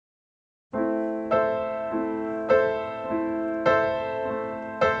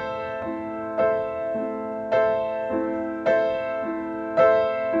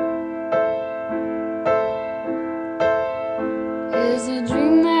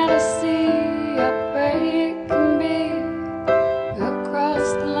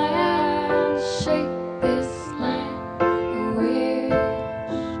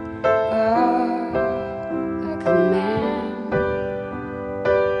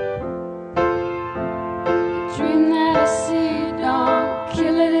see, don't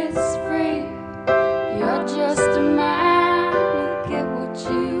kill it, it's free. You're just a man, you get what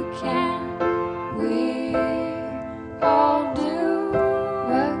you can. We all do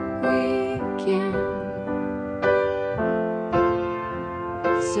what we can.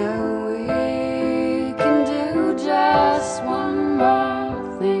 So we can do just one more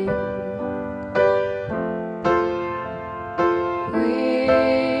thing. We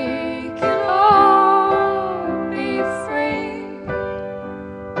can all be free.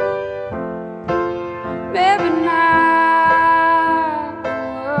 Maybe not with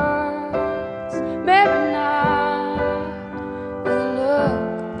words, maybe not with a look,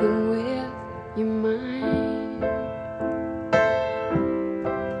 but with your mind.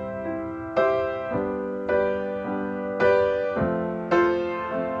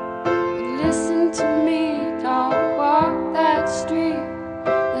 But listen to me, don't walk that street.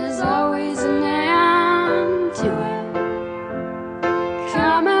 There's always an end to it.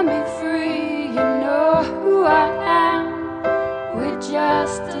 Come and be free, you know who I am. We're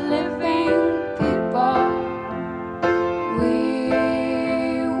just a living people. We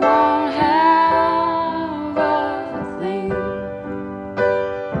won't have a thing.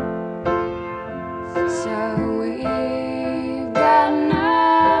 So we've got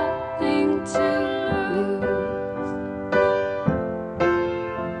nothing to lose.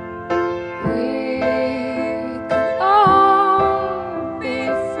 We could all be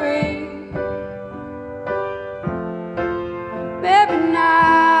free. Maybe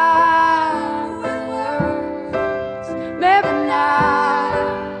not with words, maybe not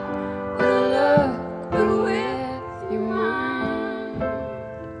with a look, but with your mind.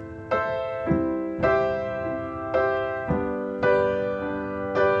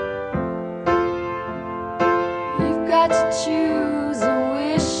 You've got to choose and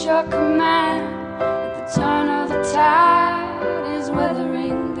wish or command.